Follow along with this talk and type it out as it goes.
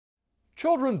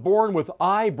Children born with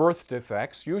eye birth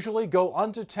defects usually go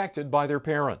undetected by their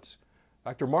parents.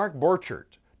 Dr. Mark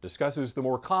Borchert discusses the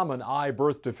more common eye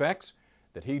birth defects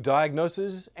that he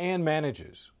diagnoses and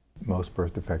manages. Most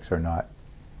birth defects are not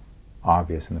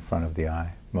obvious in the front of the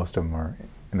eye. Most of them are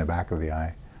in the back of the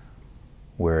eye,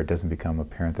 where it doesn't become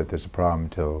apparent that there's a problem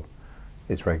until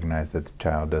it's recognized that the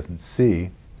child doesn't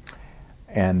see.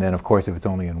 And then, of course, if it's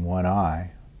only in one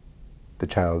eye, the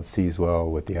child sees well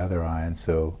with the other eye, and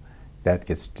so that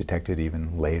gets detected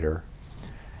even later,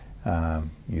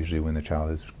 usually when the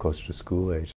child is closer to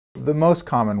school age. The most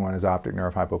common one is optic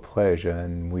nerve hypoplasia,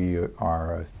 and we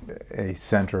are a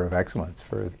center of excellence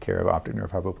for the care of optic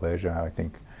nerve hypoplasia. I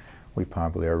think we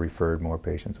probably are referred more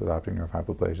patients with optic nerve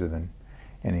hypoplasia than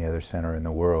any other center in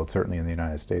the world, certainly in the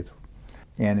United States.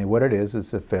 And what it is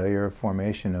a failure of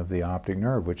formation of the optic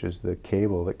nerve, which is the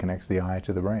cable that connects the eye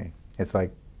to the brain. It's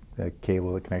like the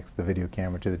cable that connects the video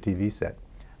camera to the TV set.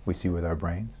 We see with our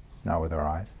brains, not with our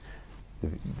eyes.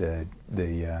 The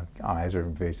eyes are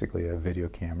basically a video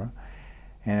camera.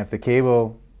 And if the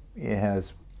cable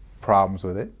has problems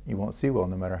with it, you won't see well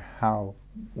no matter how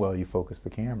well you focus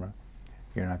the camera.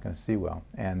 You're not going to see well.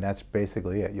 And that's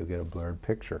basically it. You'll get a blurred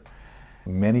picture.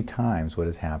 Many times what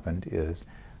has happened is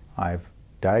I've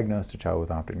diagnosed a child with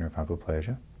optic nerve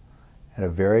hypoplasia at a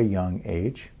very young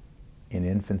age, in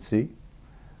infancy.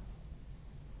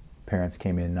 Parents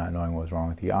came in not knowing what was wrong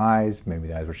with the eyes. Maybe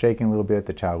the eyes were shaking a little bit.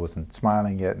 The child wasn't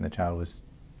smiling yet, and the child was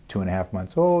 2.5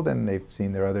 months old, and they've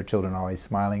seen their other children always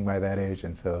smiling by that age,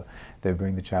 and so they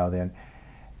bring the child in,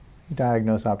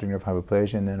 diagnose optic nerve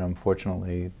hypoplasia, and then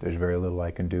unfortunately there's very little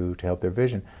I can do to help their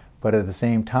vision. But at the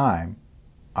same time,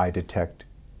 I detect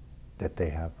that they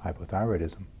have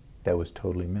hypothyroidism that was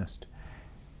totally missed.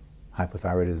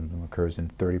 Hypothyroidism occurs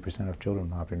in 30% of children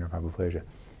with optic nerve hypoplasia.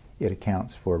 It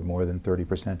accounts for more than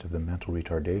 30% of the mental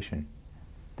retardation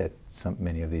that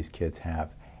many of these kids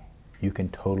have. You can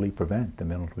totally prevent the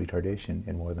mental retardation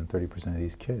in more than 30% of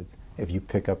these kids if you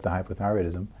pick up the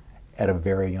hypothyroidism at a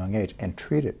very young age and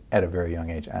treat it at a very young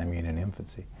age, I mean in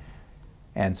infancy.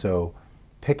 And so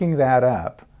picking that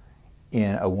up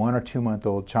in a 1 or 2 month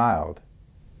old child,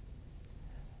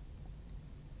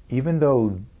 even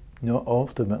though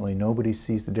ultimately nobody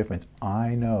sees the difference, I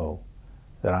know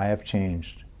that I have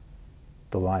changed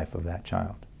the life of that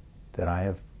child, that I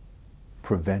have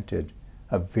prevented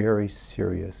a very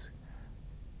serious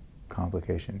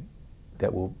complication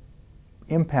that will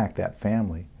impact that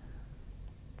family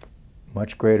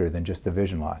much greater than just the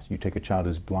vision loss. You take a child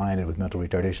who's blinded with mental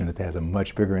retardation, that has a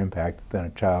much bigger impact than a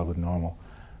child with normal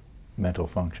mental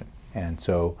function. And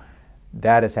so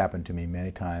that has happened to me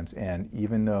many times, and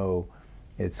even though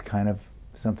it's kind of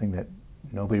something that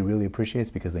nobody really appreciates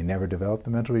because they never develop the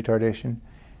mental retardation,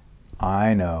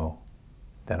 I know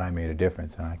that I made a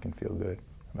difference, and I can feel good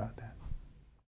about that.